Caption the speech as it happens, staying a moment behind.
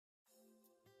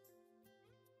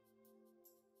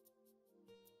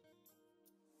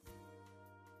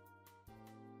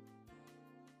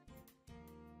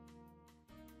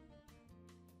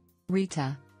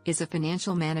Rita is a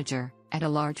financial manager at a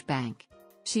large bank.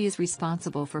 She is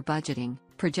responsible for budgeting,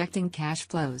 projecting cash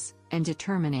flows, and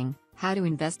determining how to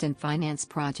invest in finance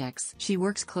projects. She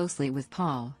works closely with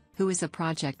Paul, who is a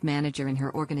project manager in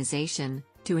her organization,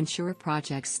 to ensure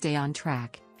projects stay on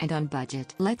track and on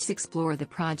budget. Let's explore the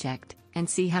project and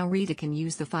see how Rita can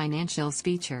use the financials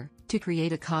feature to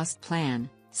create a cost plan,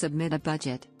 submit a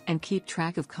budget, and keep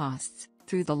track of costs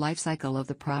through the lifecycle of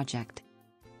the project.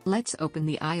 Let's open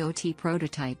the IoT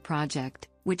prototype project,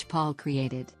 which Paul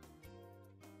created.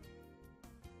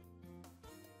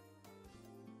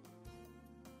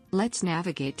 Let's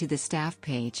navigate to the staff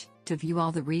page to view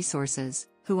all the resources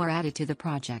who are added to the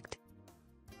project.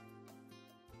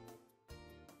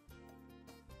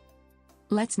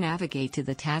 Let's navigate to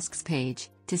the tasks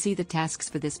page to see the tasks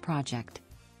for this project.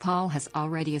 Paul has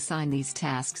already assigned these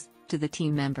tasks to the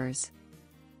team members.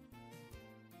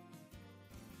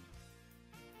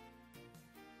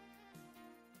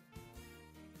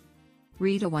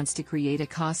 Rita wants to create a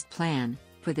cost plan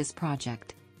for this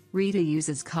project. Rita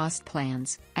uses cost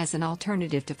plans as an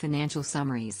alternative to financial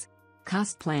summaries.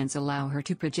 Cost plans allow her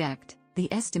to project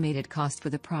the estimated cost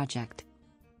for the project.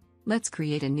 Let's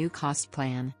create a new cost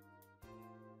plan.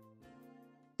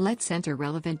 Let's enter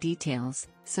relevant details,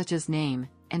 such as name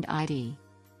and ID.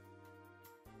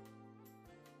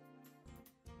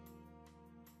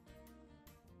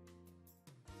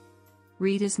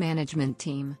 Rita's management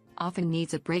team often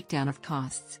needs a breakdown of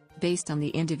costs based on the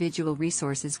individual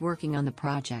resources working on the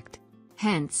project.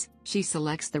 Hence, she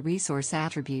selects the resource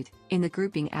attribute in the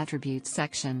grouping attributes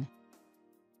section.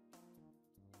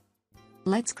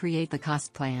 Let's create the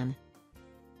cost plan.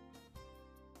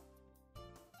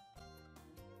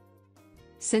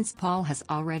 Since Paul has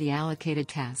already allocated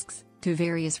tasks to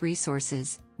various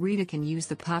resources, Rita can use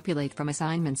the Populate from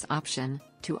Assignments option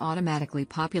to automatically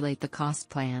populate the cost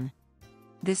plan.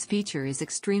 This feature is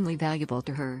extremely valuable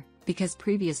to her, because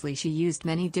previously she used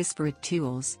many disparate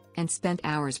tools and spent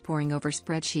hours poring over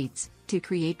spreadsheets to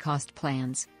create cost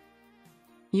plans.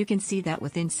 You can see that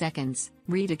within seconds,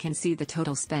 Rita can see the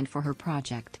total spent for her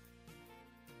project.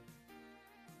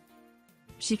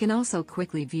 She can also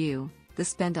quickly view the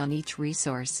spend on each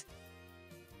resource.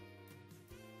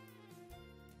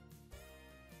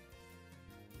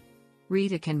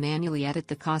 Rita can manually edit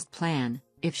the cost plan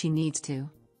if she needs to.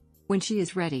 When she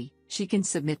is ready, she can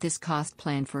submit this cost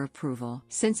plan for approval.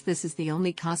 Since this is the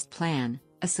only cost plan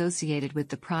associated with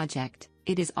the project,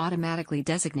 it is automatically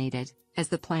designated as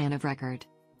the plan of record.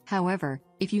 However,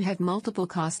 if you have multiple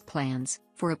cost plans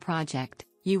for a project,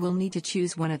 you will need to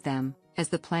choose one of them as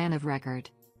the plan of record.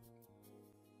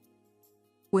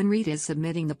 When Rita is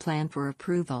submitting the plan for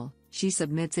approval, she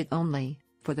submits it only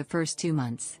for the first 2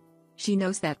 months. She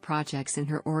knows that projects in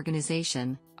her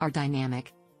organization are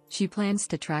dynamic. She plans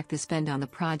to track the spend on the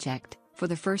project for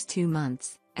the first 2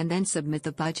 months, and then submit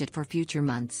the budget for future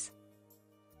months.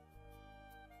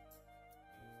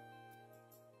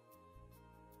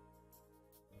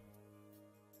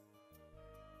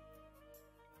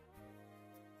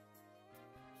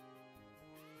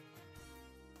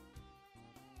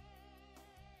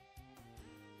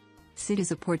 Sid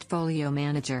is a portfolio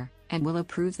manager and will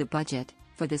approve the budget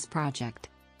for this project.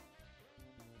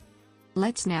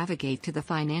 Let's navigate to the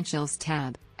Financials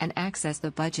tab and access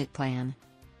the budget plan.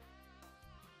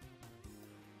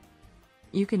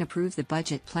 You can approve the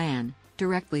budget plan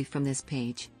directly from this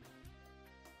page.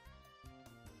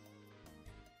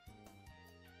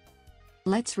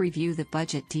 Let's review the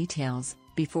budget details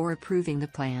before approving the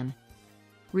plan.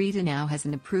 Rita now has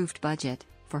an approved budget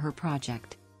for her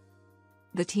project.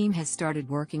 The team has started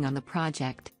working on the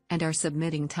project and are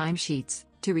submitting timesheets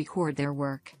to record their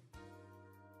work.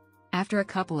 After a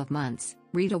couple of months,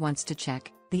 Rita wants to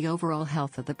check the overall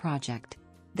health of the project.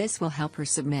 This will help her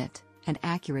submit an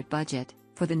accurate budget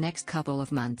for the next couple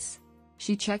of months.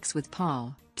 She checks with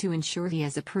Paul to ensure he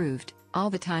has approved all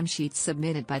the timesheets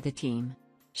submitted by the team.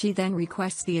 She then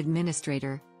requests the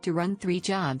administrator to run 3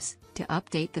 jobs to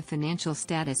update the financial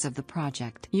status of the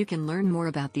project. You can learn more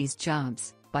about these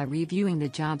jobs by reviewing the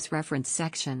jobs reference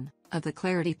section of the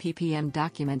Clarity PPM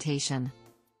documentation.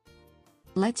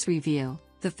 Let's review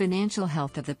the financial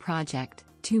health of the project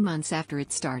 2 months after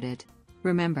it started.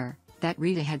 Remember that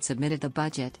Rita had submitted the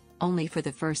budget only for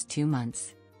the first 2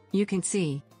 months. You can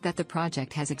see that the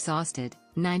project has exhausted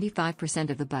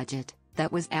 95% of the budget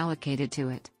that was allocated to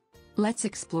it. Let's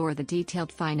explore the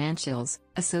detailed financials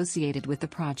associated with the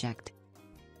project.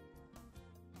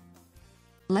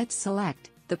 Let's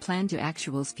select the Plan to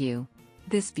Actuals view.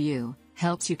 This view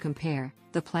helps you compare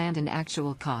the planned and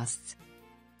actual costs.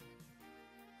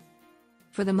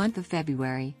 For the month of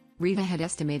February, Rita had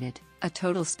estimated a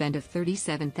total spend of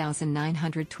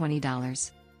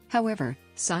 $37,920. However,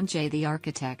 Sanjay the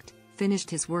architect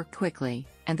finished his work quickly,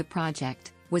 and the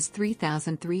project was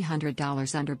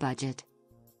 $3,300 under budget.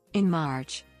 In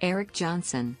March, Eric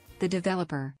Johnson, the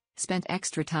developer, spent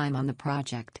extra time on the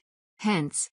project.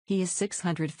 Hence, he is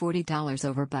 $640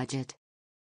 over budget.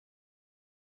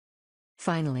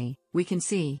 Finally, we can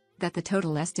see that the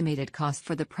total estimated cost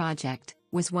for the project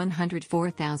was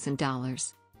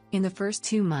 $104,000. In the first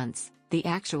 2 months, the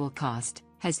actual cost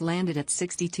has landed at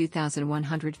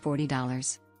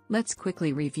 $62,140. Let's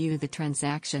quickly review the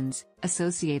transactions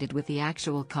associated with the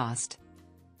actual cost.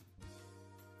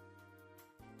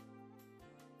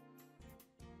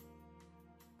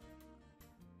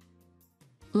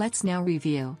 Let's now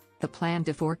review the plan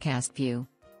to forecast view.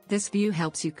 This view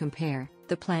helps you compare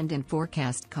the planned and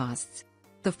forecast costs.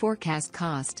 The forecast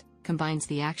cost combines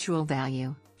the actual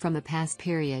value from the past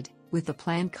period with the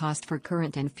planned cost for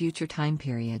current and future time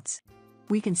periods.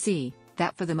 We can see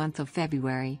that for the month of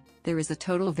February, there is a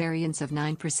total variance of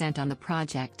 9% on the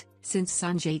project, since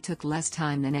Sanjay took less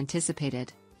time than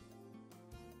anticipated.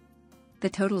 The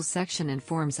total section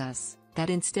informs us that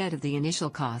instead of the initial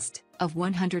cost of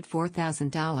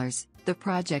 $104,000, the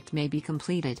project may be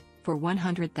completed for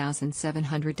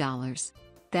 $100,700.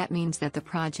 That means that the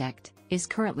project is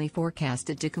currently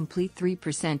forecasted to complete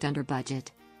 3% under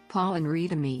budget. Paul and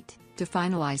Rita meet to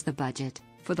finalize the budget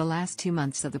for the last 2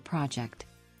 months of the project.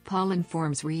 Paul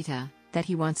informs Rita that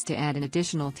he wants to add an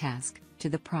additional task to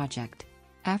the project.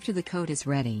 After the code is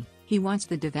ready, he wants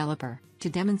the developer to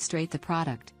demonstrate the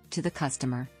product to the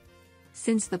customer.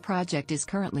 Since the project is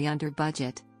currently under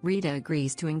budget, Rita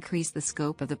agrees to increase the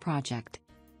scope of the project.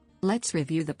 Let's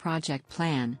review the project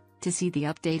plan to see the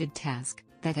updated task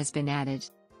that has been added.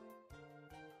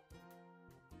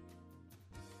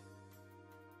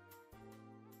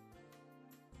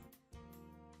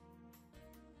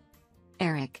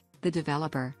 Eric, the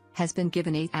developer, has been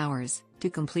given 8 hours to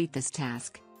complete this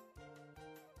task.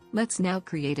 Let's now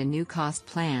create a new cost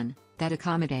plan that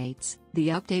accommodates the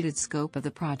updated scope of the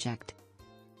project.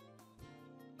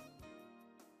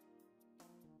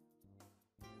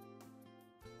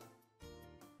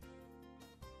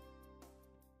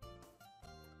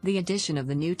 The addition of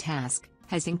the new task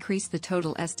has increased the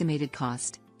total estimated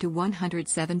cost to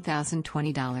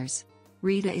 $107,020.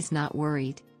 Rita is not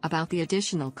worried about the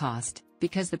additional cost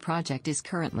because the project is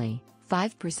currently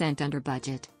 5% under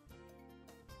budget.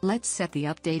 Let's set the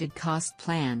updated cost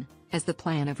plan as the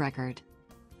plan of record.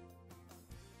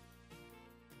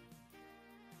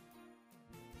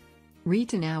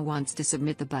 Rita now wants to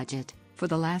submit the budget for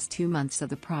the last 2 months of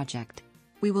the project.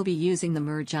 We will be using the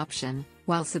merge option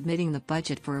while submitting the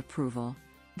budget for approval.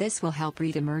 This will help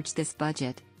Rita merge this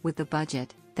budget with the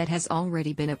budget that has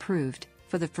already been approved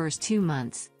for the first 2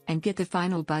 months and get the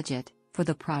final budget for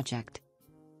the project.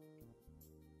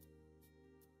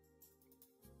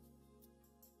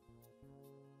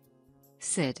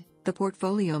 Sid, the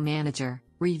portfolio manager,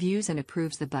 reviews and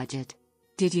approves the budget.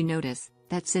 Did you notice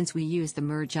that since we used the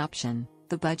merge option,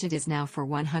 the budget is now for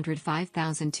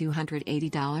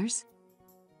 $105,280?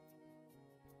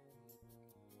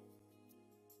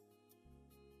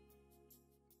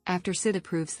 After Sid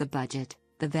approves the budget,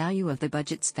 the value of the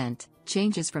budget spent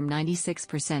changes from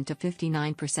 96% to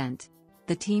 59%.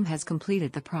 The team has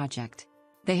completed the project.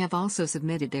 They have also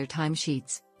submitted their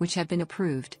timesheets, which have been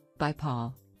approved by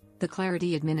Paul. The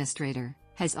Clarity administrator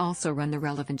has also run the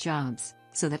relevant jobs,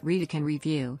 so that Rita can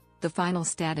review the final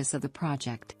status of the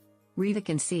project. Rita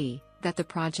can see that the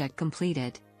project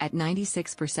completed at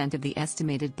 96% of the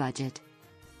estimated budget.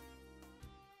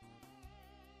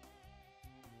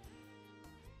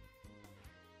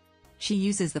 She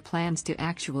uses the plans to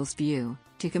actuals view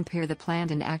to compare the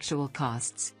planned and actual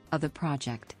costs of the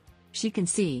project. She can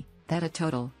see that a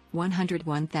total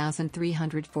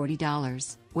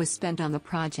 $101,340 was spent on the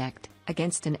project,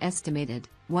 against an estimated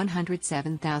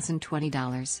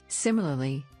 $107,020.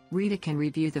 Similarly, Rita can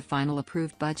review the final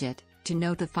approved budget to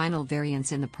note the final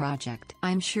variance in the project.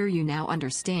 I'm sure you now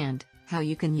understand how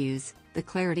you can use the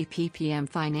Clarity PPM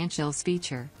Financials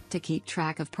feature to keep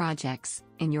track of projects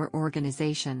in your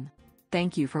organization.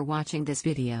 Thank you for watching this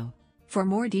video. For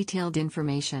more detailed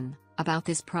information about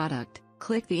this product,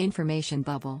 click the information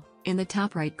bubble in the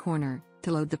top right corner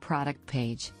to load the product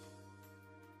page.